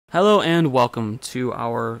Hello and welcome to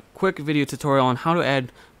our quick video tutorial on how to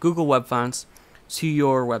add Google Web Fonts to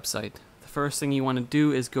your website. The first thing you want to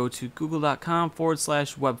do is go to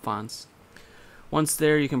google.com/webfonts. Once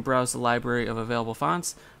there, you can browse the library of available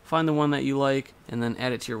fonts, find the one that you like, and then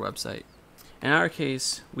add it to your website. In our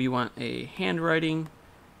case, we want a handwriting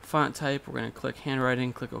font type. We're going to click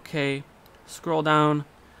handwriting, click OK, scroll down.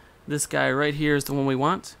 This guy right here is the one we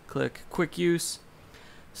want. Click quick use.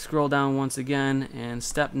 Scroll down once again, and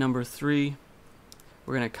step number 3,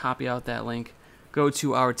 we're going to copy out that link, go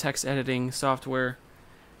to our text editing software,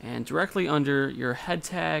 and directly under your head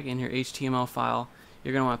tag in your HTML file,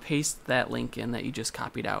 you're going to want to paste that link in that you just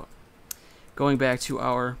copied out. Going back to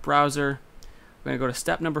our browser, we're going to go to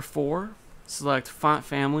step number 4, select font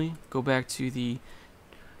family, go back to the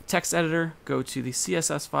text editor, go to the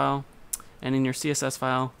CSS file, and in your CSS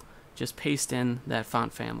file, just paste in that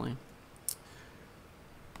font family.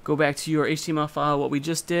 Go back to your HTML file. What we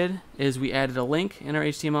just did is we added a link in our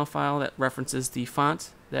HTML file that references the font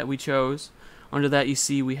that we chose. Under that, you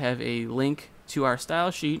see we have a link to our style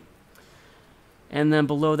sheet, and then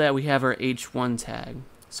below that we have our H1 tag.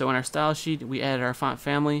 So in our style sheet, we added our font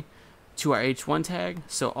family to our H1 tag,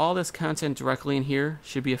 so all this content directly in here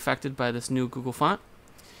should be affected by this new Google font.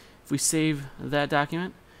 If we save that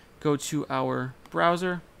document, go to our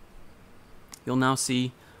browser, you'll now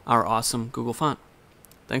see our awesome Google font.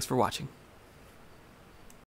 Thanks for watching.